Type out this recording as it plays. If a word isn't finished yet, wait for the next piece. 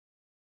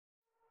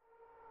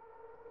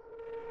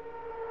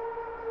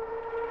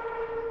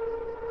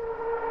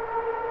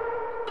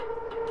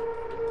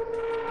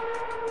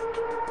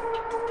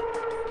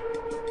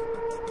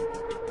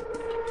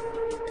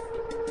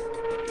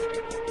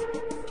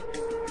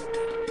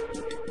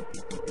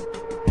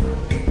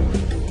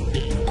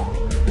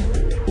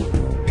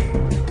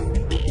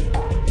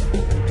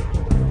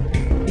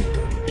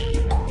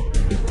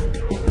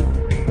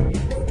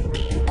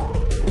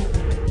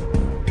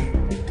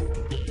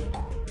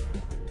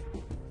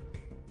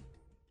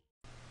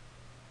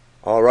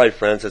All right,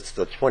 friends, it's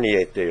the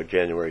 28th day of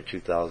January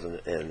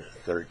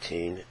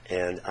 2013,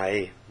 and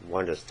I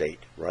want to state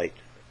right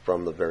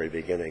from the very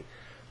beginning,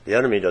 the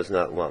enemy does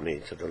not want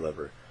me to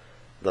deliver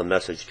the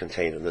message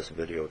contained in this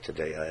video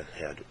today. I have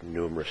had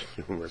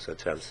numerous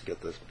attempts to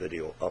get this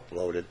video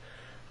uploaded.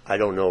 I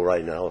don't know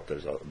right now if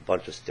there's a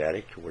bunch of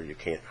static where you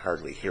can't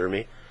hardly hear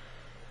me,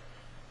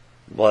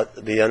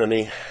 but the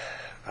enemy,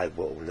 I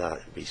will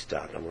not be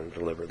stopped. I'm going to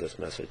deliver this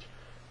message.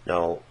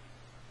 Now,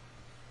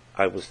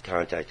 I was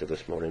contacted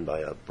this morning by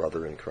a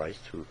brother in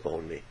Christ who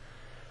phoned me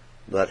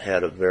that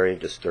had a very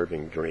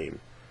disturbing dream.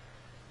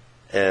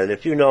 And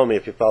if you know me,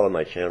 if you follow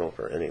my channel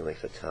for any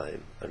length of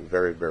time, I'm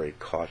very, very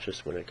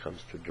cautious when it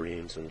comes to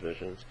dreams and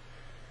visions.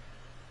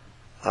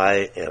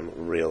 I am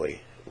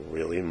really,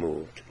 really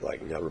moved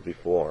like never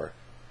before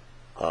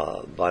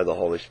by the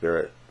Holy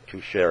Spirit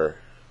to share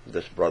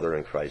this brother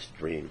in Christ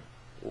dream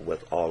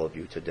with all of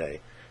you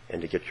today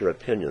and to get your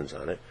opinions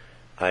on it.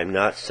 I'm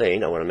not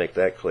saying, I want to make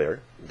that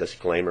clear,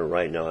 disclaimer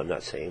right now, I'm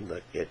not saying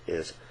that it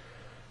is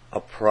a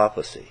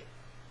prophecy,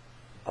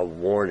 a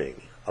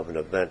warning of an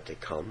event to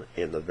come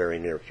in the very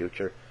near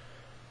future,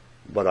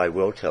 but I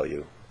will tell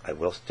you, I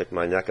will stick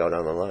my neck out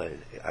on the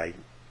line.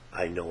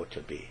 I know it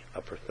to be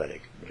a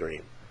prophetic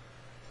dream.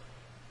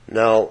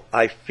 Now,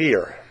 I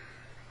fear,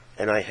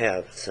 and I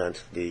have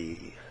since the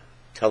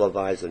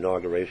televised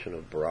inauguration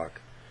of Barack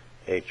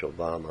H.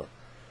 Obama,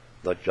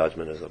 the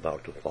judgment is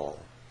about to fall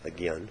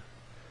again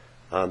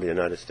on the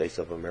United States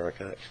of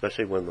America,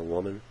 especially when the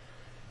woman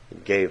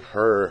gave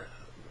her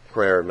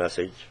prayer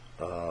message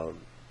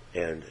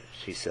and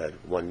she said,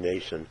 "One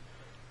nation,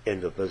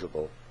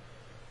 indivisible,"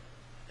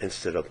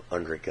 instead of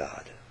 "under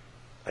God."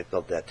 I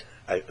felt that,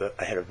 I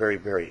had a very,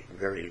 very,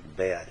 very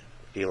bad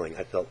feeling.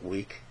 I felt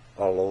weak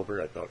all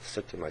over. I felt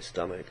sick to my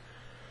stomach.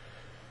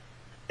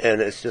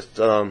 And it's just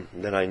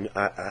that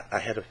I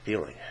had a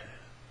feeling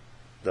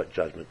that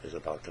judgment is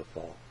about to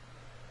fall.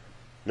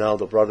 Now,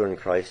 the brother in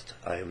Christ,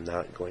 I am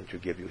not going to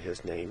give you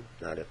his name,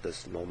 not at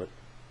this moment,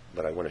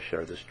 but I want to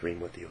share this dream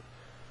with you.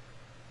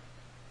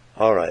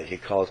 All right, he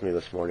calls me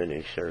this morning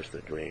and he shares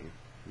the dream.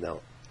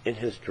 Now, in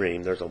his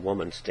dream, there's a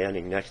woman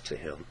standing next to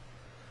him,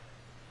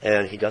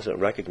 and he doesn't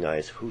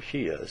recognize who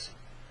she is,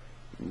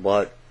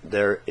 but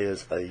there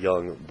is a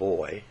young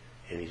boy,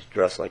 and he's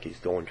dressed like he's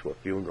going to a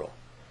funeral.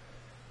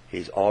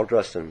 He's all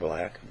dressed in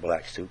black,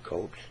 black suit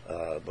coat,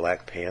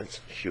 black pants,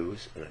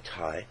 shoes, and a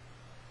tie.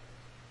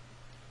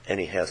 And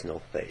he has no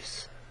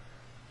face.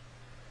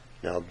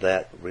 Now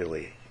that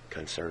really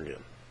concerned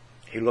him.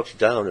 He looks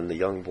down and the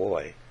young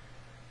boy,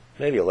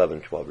 maybe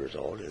 11, 12 years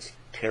old, is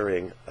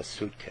carrying a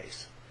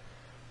suitcase.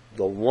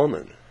 The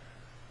woman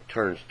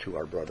turns to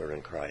our brother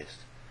in Christ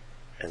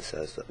and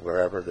says that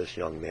wherever this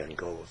young man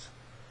goes,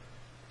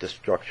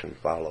 destruction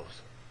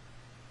follows.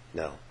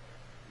 Now,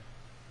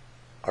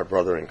 our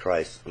brother in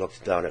Christ looks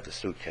down at the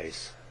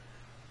suitcase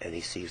and he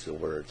sees the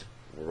words,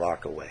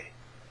 "Rock away."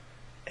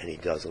 And he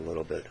does a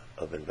little bit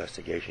of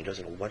investigation. He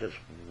doesn't know, what does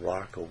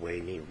rock away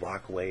mean?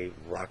 Rock away,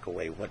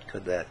 what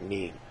could that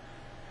mean?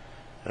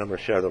 And I'm going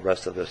to share the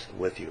rest of this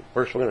with you.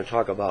 First, we're going to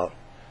talk about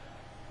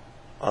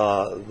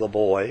the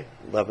boy,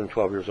 11,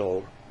 12 years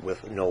old,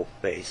 with no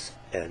face,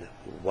 and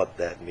what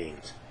that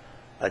means.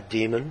 A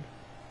demon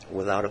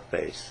without a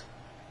face,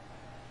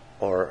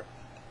 or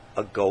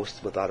a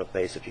ghost without a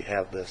face, if you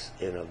have this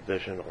in a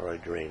vision or a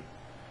dream,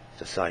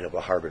 it's a sign of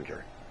a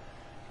harbinger.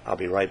 I'll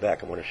be right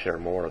back. I want to share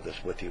more of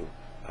this with you.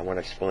 I want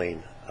to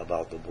explain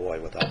about the boy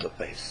without the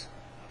face.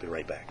 I'll be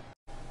right back.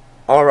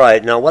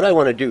 Alright, now what I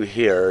want to do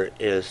here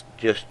is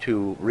just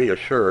to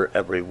reassure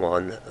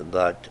everyone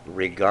that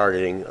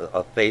regarding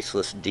a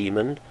faceless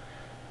demon,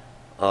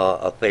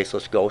 a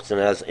faceless ghost,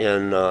 and as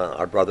in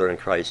our brother in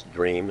Christ's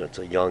dream, it's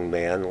a young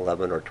man,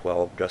 11 or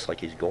 12, dressed like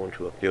he's going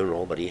to a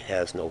funeral, but he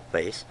has no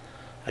face.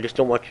 I just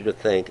don't want you to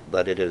think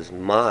that it is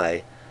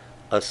my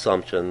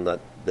assumption that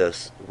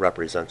this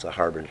represents a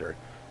harbinger.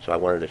 So I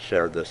wanted to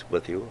share this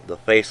with you. The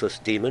faceless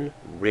demon,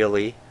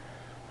 really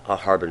a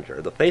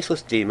harbinger. The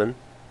faceless demon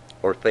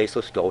or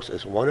faceless ghost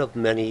is one of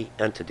many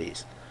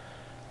entities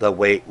that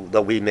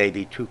we may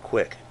be too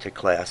quick to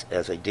class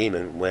as a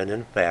demon when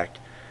in fact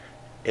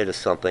it is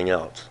something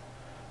else.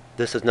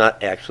 This is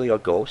not actually a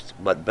ghost,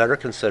 but better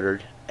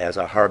considered as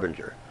a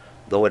harbinger.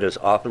 Though it is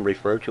often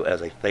referred to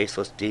as a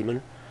faceless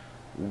demon,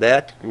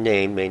 that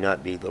name may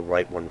not be the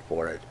right one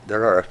for it.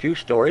 There are a few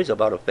stories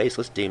about a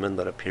faceless demon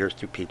that appears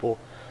to people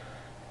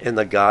in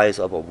the guise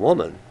of a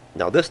woman.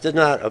 Now, this did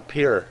not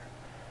appear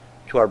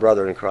to our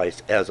brother in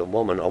Christ as a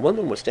woman. A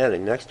woman was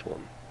standing next to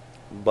him,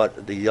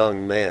 but the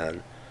young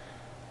man,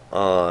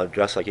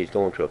 dressed like he's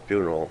going to a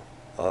funeral,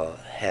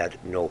 had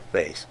no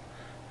face.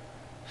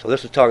 So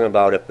this is talking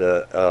about if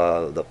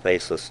the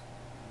faceless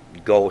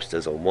ghost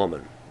is a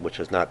woman, which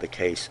is not the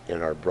case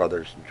in our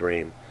brother's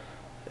dream.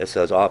 It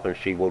says often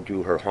she will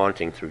do her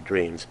haunting through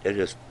dreams. It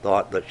is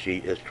thought that she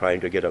is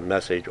trying to get a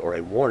message or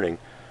a warning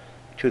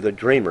to the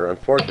dreamer.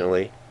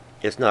 Unfortunately,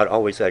 it's not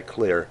always that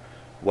clear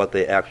what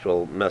the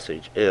actual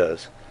message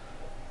is.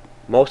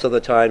 Most of the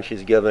time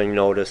she's giving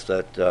notice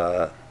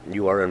that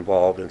you are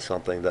involved in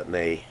something that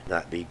may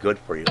not be good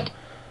for you.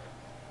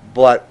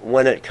 But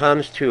when it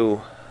comes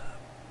to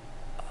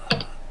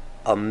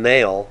a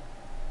male,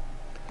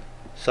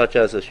 such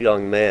as this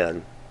young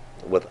man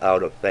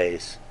without a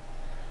face,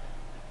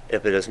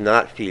 if it is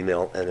not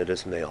female and it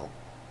is male,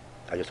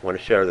 I just want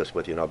to share this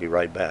with you and I'll be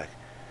right back.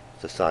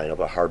 It's a sign of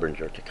a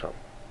harbinger to come.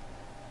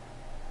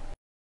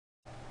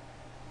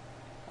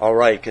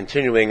 Alright,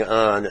 continuing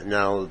on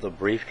now, the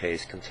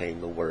briefcase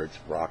contained the words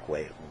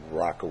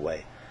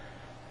Rockaway,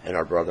 and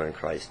our brother in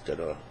Christ did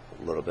a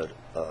little bit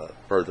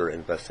further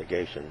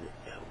investigation.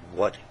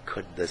 What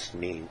could this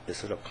mean?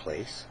 Is it a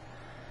place?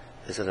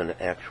 Is it an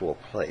actual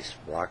place?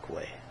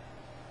 Rockaway.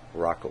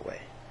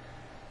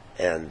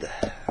 And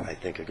I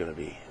think you're going to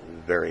be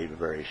very,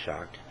 very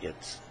shocked.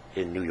 It's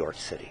in New York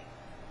City.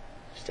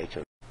 Stay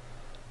tuned.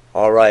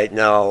 Alright,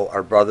 now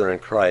our brother in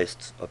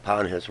Christ,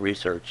 upon his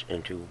research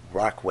into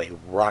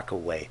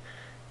Rockaway,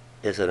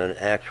 is it an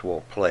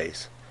actual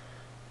place?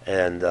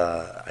 And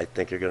I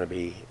think you're going to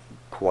be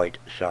quite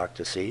shocked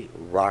to see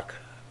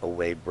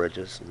Rockaway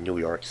Bridges, New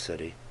York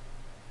City.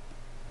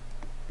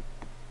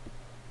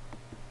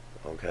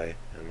 Okay,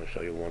 I'm going to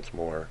show you once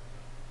more.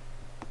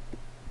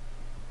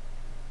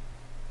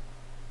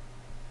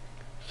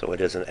 So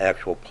it is an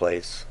actual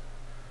place,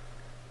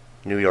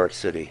 New York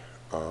City.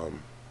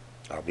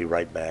 I'll be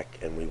right back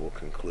and we will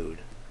conclude.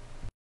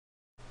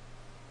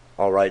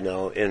 Alright,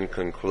 now in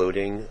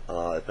concluding,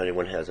 if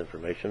anyone has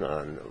information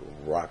on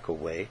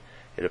Rockaway,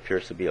 it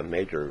appears to be a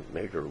major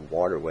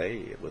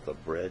waterway with a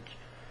bridge.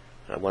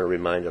 I want to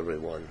remind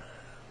everyone,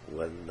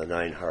 when the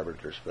 9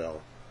 harbingers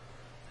fell,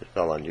 it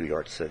fell on New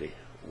York City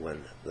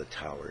when the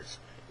towers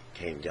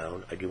came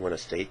down. I do want to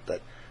state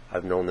that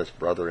I've known this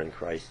brother in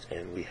Christ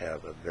and we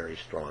have a very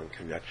strong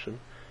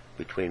connection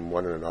between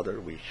one another.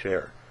 We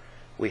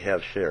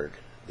have shared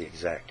the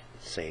exact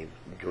same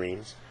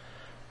dreams.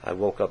 I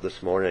woke up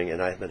this morning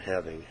and I've been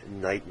having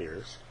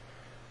nightmares,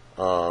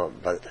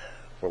 but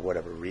for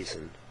whatever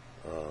reason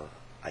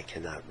I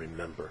cannot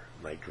remember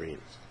my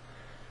dreams.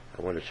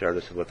 I want to share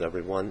this with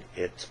everyone.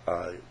 It's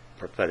a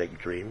prophetic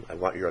dream. I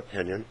want your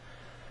opinion,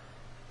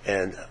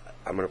 and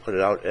I'm going to put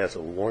it out as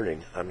a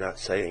warning. I'm not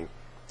saying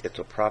it's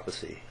a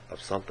prophecy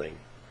of something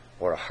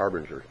or a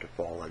harbinger to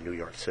fall on New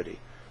York City,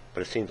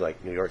 but it seems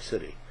like New York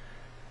City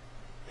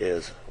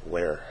is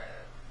where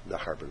the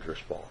harbingers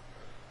fall.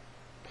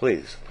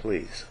 Please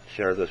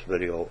share this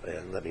video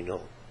and let me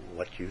know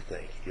what you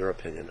think, your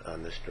opinion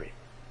on this dream.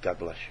 God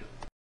bless you.